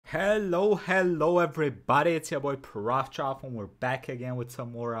Hello everybody, it's your boy Profchop and we're back again with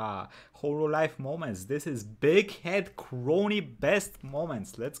some more Hololive moments. This is Big Head Kronii best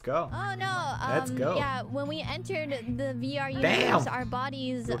moments. Let's go. Oh no, let's go. Yeah, when we entered the VR universe, our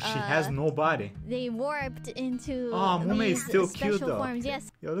bodies Yo, she has no body. They warped into Mume is still special cute though. forms.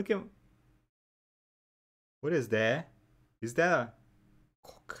 Yes. Yo, look at what is that? Is that a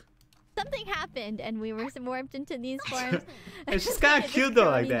cock? Something happened and we were warped into these forms. And she's kind of cute though,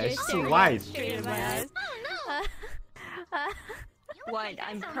 like that. She's so wide. What?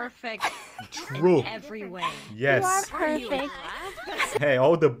 I'm perfect. True. In every way. Yes. You are perfect. Hey,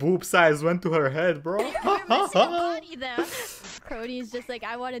 all the boob size went to her head, bro. We're missing a body though. Kronii is just like,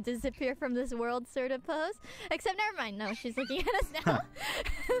 I want to disappear from this world sort of pose. Except never mind. No, she's looking at us now.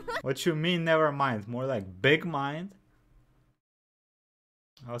 What you mean never mind? More like big mind.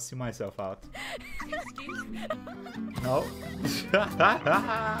 I'll see myself out. No.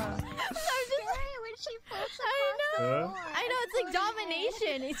 I know, it's like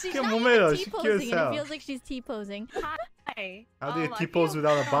domination. She's Que not momento, even T-posing and it feels like she's T-posing. Hi. How do you T-pose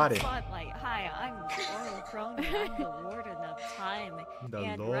without a body? Spotlight. Hi, I'm Kronii. I'm the warden of time.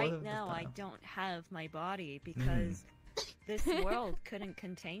 And right now I don't have my body because this world couldn't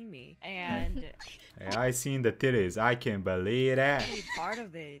contain me. And Hey, I seen the titties. I can't believe that. only part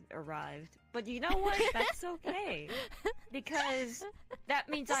of it arrived. But you know what? That's okay. Because that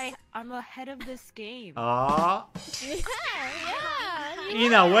means I'm ahead of this game. Ah. Yeah.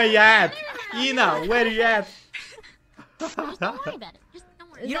 Ina, where you at? Ina, where you at? Don't worry about it. Just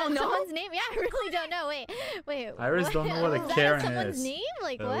don't worry. You don't know someone's name? Yeah, I really don't know. Wait. Iris don't know what a Is Karen that someone's is. name?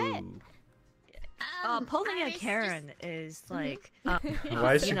 Like what? Pulling a Karen is like.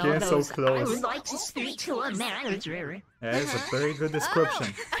 Why is she getting so close? I would like to speak to a manager. Yeah, it's a very good description.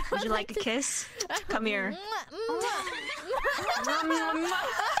 Would you like a kiss? Come here.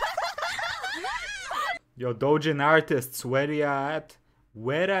 Yo, Dojin artists, where you at?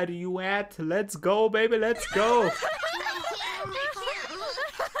 Where are you at? Let's go, baby, let's go.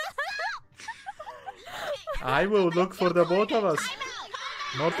 I will look for the both of us.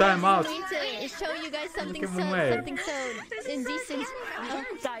 No time out. I need to show you guys something so indecent.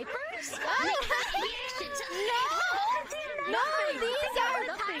 Diapers? No, these are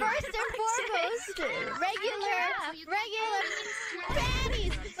first and foremost regular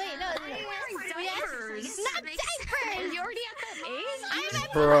panties. Wait, no, yes, not diapers. You already at that age? I'm at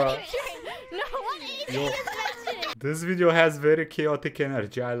Bruh. no, what age are you mentioning? This video has very chaotic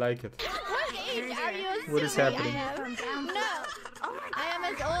energy. I like it. What age are you assuming What is happening? I am? No. I am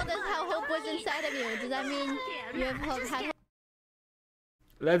as old as how hope was inside of you. Does that mean you have hope?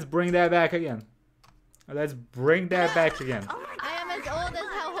 Let's bring that back again. Let's bring that back again. I am as old as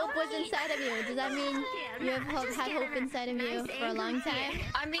how hope was inside of you. Does that mean you have had hope inside of you for a long time?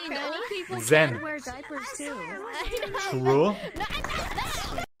 I mean, old people Zen. can wear diapers too. True.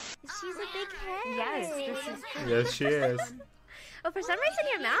 She's a big head. Yes, this is true. Yes, she is. Oh, for some reason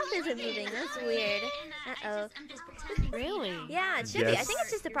your mouth isn't moving. That's weird. Uh-oh. Really? Yeah, it should be. I Yes. think it's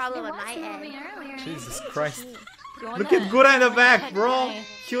just a problem on my end. Jesus Christ. You wanna Look at Gura in the back, bro.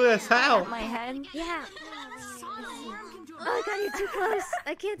 Cute as hell. my head? Yeah. Oh my god, you're too close.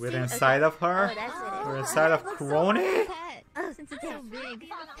 I can't see. We're inside of her. Oh, that's it. We're inside of Kronii. Oh, since it's so big.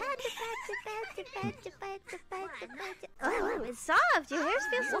 Oh, it's soft. Your hair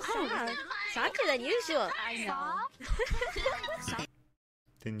feels so soft. Softer than usual. I know.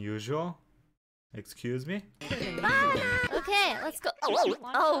 Than usual. Excuse me. Okay, let's go.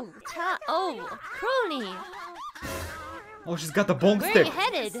 Oh, Kronii. Oh, she's got the bone Where are stick. you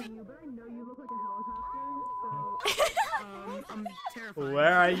headed?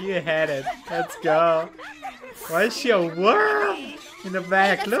 Where are you headed? Let's go. Why is she a worm in the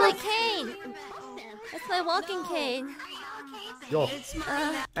back? That's Look. my cane. That's my walking cane. Yo.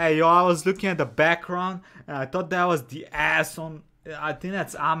 Hey, yo, I was looking at the background and I thought that was the ass on. I think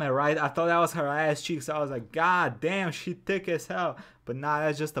that's Ame, right? I thought that was her ass cheeks. I was like, God damn, she thick as hell. But nah,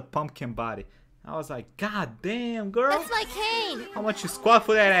 that's just a pumpkin body. I was like, God damn, girl. That's my cane. How much you squat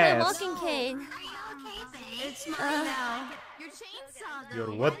for that My ass? walking cane. It's mine now.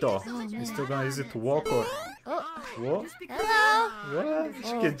 You're what though? You still gonna use it to walk or Oh, what? hello. What?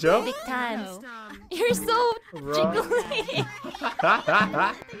 She can jump? Big time. You're so jiggly.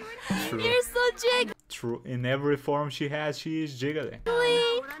 True. You're so jiggly. True. In every form she has, she is jiggly.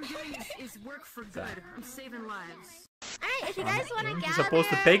 What I'm doing is work for good. I'm saving lives. Alright, if you guys want to You're gather, supposed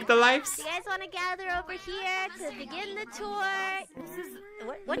to take the lives? you guys want to gather over here to begin the tour.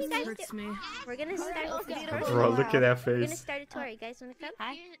 What do you guys do? Hurts me. We're gonna start. Bro, look at that We're gonna face. start a tour. You guys want to come?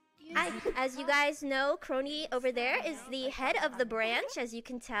 Hi. As you guys know, Kronii over there is the head of the branch, as you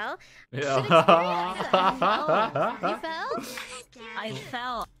can tell. Yeah. You fell? I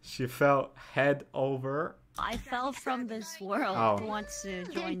fell. She fell head over. I fell from this world. Oh. Who wants to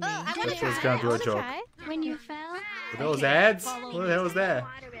join me? I wanna She was try. gonna do I a wanna joke. try. When you fell? Those ads? What the hell was that? I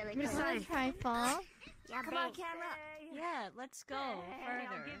wanna try fall. Come on, camera. Yeah, let's go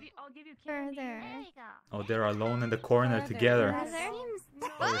further. I'll give you Further. Oh, they're alone in the corner together.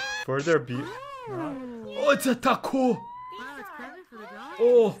 Further. Further be. Oh, it's a taco. Wow, it's perfect for the dog.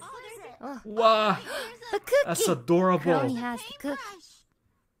 Oh, wow. The cookie. That's adorable. has the cookie.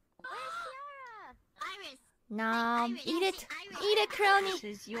 Nom. Eat it. Eat it, Kronii. This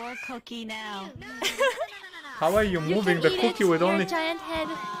is your cookie now. How are you moving the cookie with only? giant head.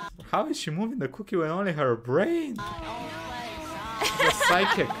 How is she moving the cookie with only her brain? The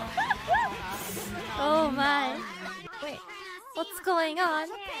psychic. Oh my. Wait. What's going on?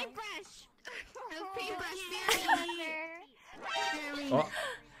 Oh,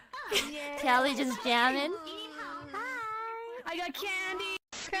 Kelly just jamming. I got candy.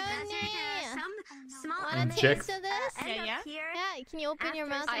 Kronii. Wanna Inject. taste of this? Yeah. Yeah, can you open your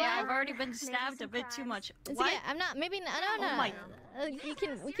mouth? I've already been stabbed a bit too much. It's What? okay. I'm not. Maybe. No. Oh my-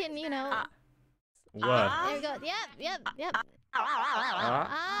 We can. You know. what? There you go. Yep. Ah,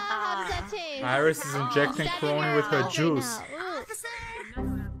 How does that taste? Iris is injecting Stab in Kronii your with her mouth right juice. now.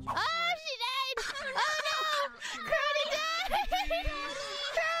 Ooh. Oh, she died! Oh no! Kronii died!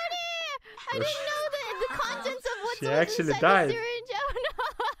 Kronii! I didn't know the contents of what's She actually inside died. the syringe. Oh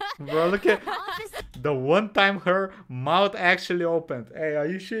no! Bro, look at the one time her mouth actually opened. Hey, are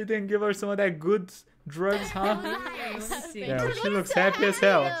you sure you didn't give her some of that good drugs, huh? Yeah, she looks happy as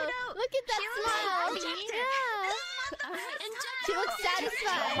hell. Look at that smile. Yeah. She looks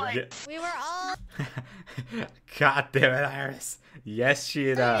satisfied. Yeah. We were all. God damn it, Iris. Yes,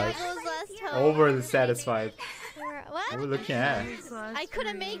 she does. Yago's last hope. Overly satisfied. What? What are we looking at? I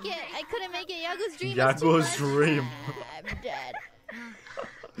couldn't make it. Yago's dream. was too Yago's much. dream. I'm dead.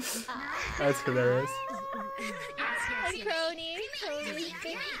 That's hilarious. Kronii.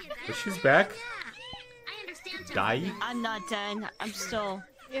 But she's back. Die? I'm not done. I'm still.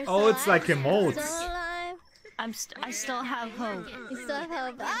 You're Oh, it's like emotes. Still alive. I still have hope. You still have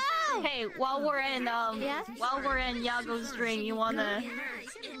hope. Oh! Hey, while we're in Yago's dream, you wanna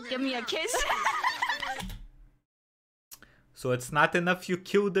give me a kiss? So it's not enough you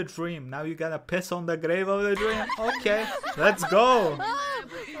killed the dream. Now you gotta piss on the grave of the dream? Okay, let's go. Oh!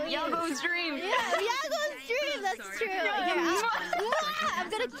 Yago's dream. Yeah, Yago's dream. That's true. I'm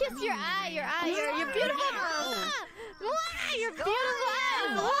gonna kiss your eye. You're beautiful. You're beautiful.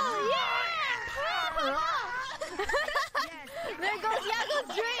 Oh yeah. There goes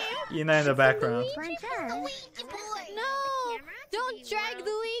Yago's dream. Ina in the background. No, don't drag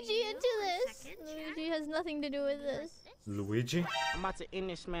Luigi into this. Luigi has nothing to do with this. Luigi? I'm about to end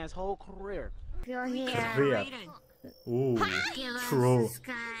this man's whole career. You're here. Korea. Ooh, true.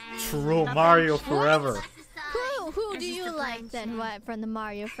 True, Mario forever. Who do you like then? What from the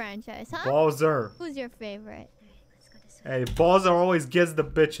Mario franchise, huh? Bowser. Who's your favorite? Hey, Bowser always gets the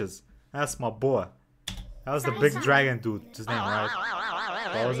bitches. That's my boy. That was the big dragon dude. His name, right?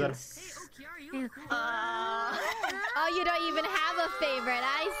 Bowser? Oh, you don't even have a favorite.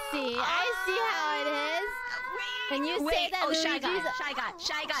 I see how it is. And you say that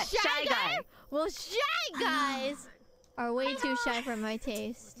Shy guy. Well, shy guys are way too shy for my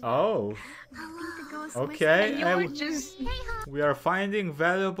taste. Oh. Okay. You're just. We are finding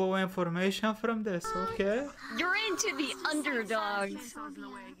valuable information from this, okay? You're into the underdogs.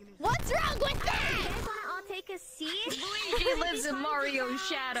 What's wrong with that? I'll take a seat. Luigi lives in Mario's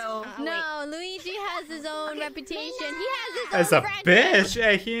shadow. No, Luigi has his own reputation. He has his As own a franchise. bitch,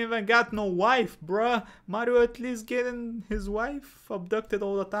 hey, he even got no wife, bruh. Mario at least getting his wife abducted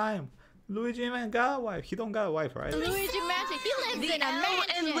all the time. Luigi even got a wife. He don't got a wife, right? Luigi Magic. He lives The in a L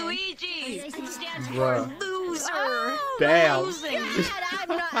mansion. in Luigi stands for Bruh. loser. Oh, Damn. Losing.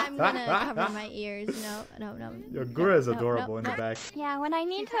 I'm gonna cover my ears. No. Your guru is No, adorable in the back. Yeah, when I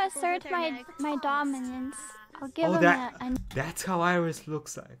need to assert my dominance, I'll give Oh, him a that's how Iris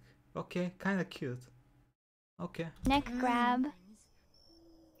looks like. Okay, kind of cute. Okay. neck grab.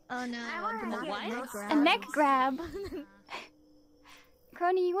 Oh no. A neck grab.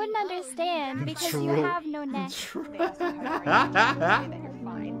 Kronii, you wouldn't understand because you True. have no neck.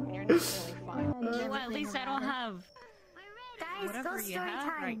 Well, at least I don't have whatever you have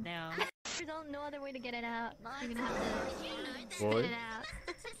right now. There's no other way to get it out. You're gonna have to Boy. spit it out.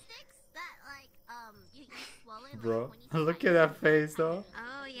 Bro, look at that face though.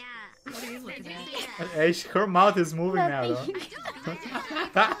 Oh yeah. What are you looking at? Hey, her mouth is moving now though. Nothing.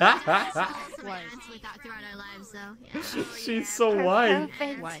 We got throughout our lives, though. Yeah. She's so white.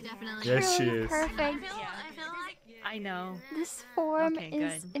 Perfect. Definitely. Yes, she Truly is. perfect. I feel like I know. This form Okay,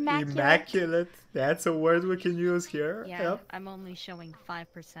 is good. immaculate. Immaculate. That's a word we can use here. Yeah, Yep. I'm only showing 5%.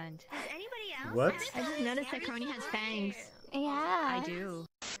 anybody else? What? I just noticed that Kronii has fangs. Yeah. I do.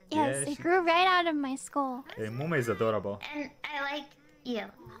 Yes, Yeah, it she- grew right out of my skull. Hey, Muma is adorable. And I like you.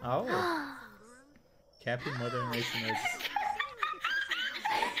 Oh. Cappy Mother Nation is...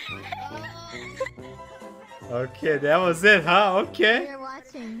 Okay, that was it, huh? Okay. You're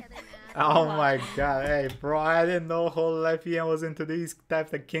watching. Oh my god, hey bro, I didn't know Hololive Funny was into these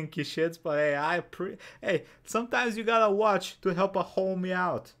types of kinky shits, but hey, sometimes you gotta watch to help a homie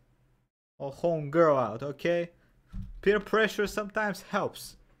out. Or homegirl out, okay? Peer pressure sometimes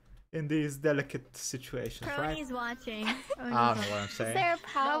helps in these delicate situations, right? Kronii's watching. I don't know what I'm Is saying. there a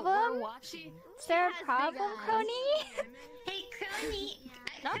problem? watching. Is there a problem, Kronii? Hey,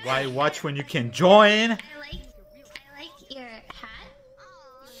 Kronii. Why watch when you can join? I like your hat.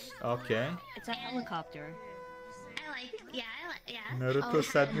 Okay. It's a helicopter. Yeah. Naruto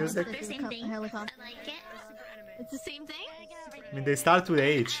sad music. They're same thing. I Helicopter. like it. It's the same thing? I mean, they start with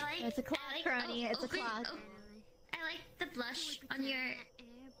H. It's a clock, Kronii. It's a clock. I like the blush on your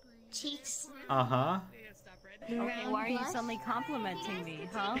cheeks. Uh-huh. Okay, why are you suddenly complimenting me,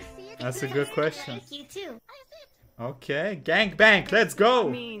 huh? That's a good I question. like you too. Okay, gangbang, let's I go!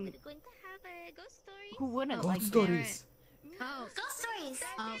 mean, Going to have a ghost story. who wouldn't Ghost like stories. Oh. Ghost stories.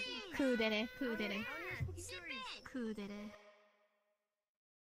 Oh. Kudere. Kudere. Kudere.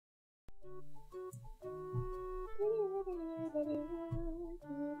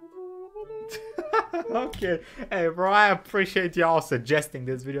 Okay, hey bro, I appreciate y'all suggesting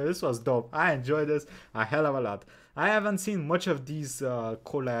this video. This was dope. I enjoyed this a hell of a lot. I haven't seen much of these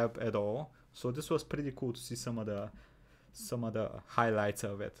collab at all, so this was pretty cool to see some of the highlights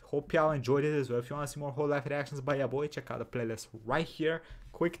of it. Hope y'all enjoyed it as well. If you want to see more whole life reactions by your boy, check out the playlist right here.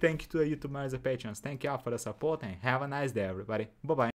 Quick thank you to the YouTubers and Patreons. Thank y'all for the support and have a nice day, everybody. Bye bye.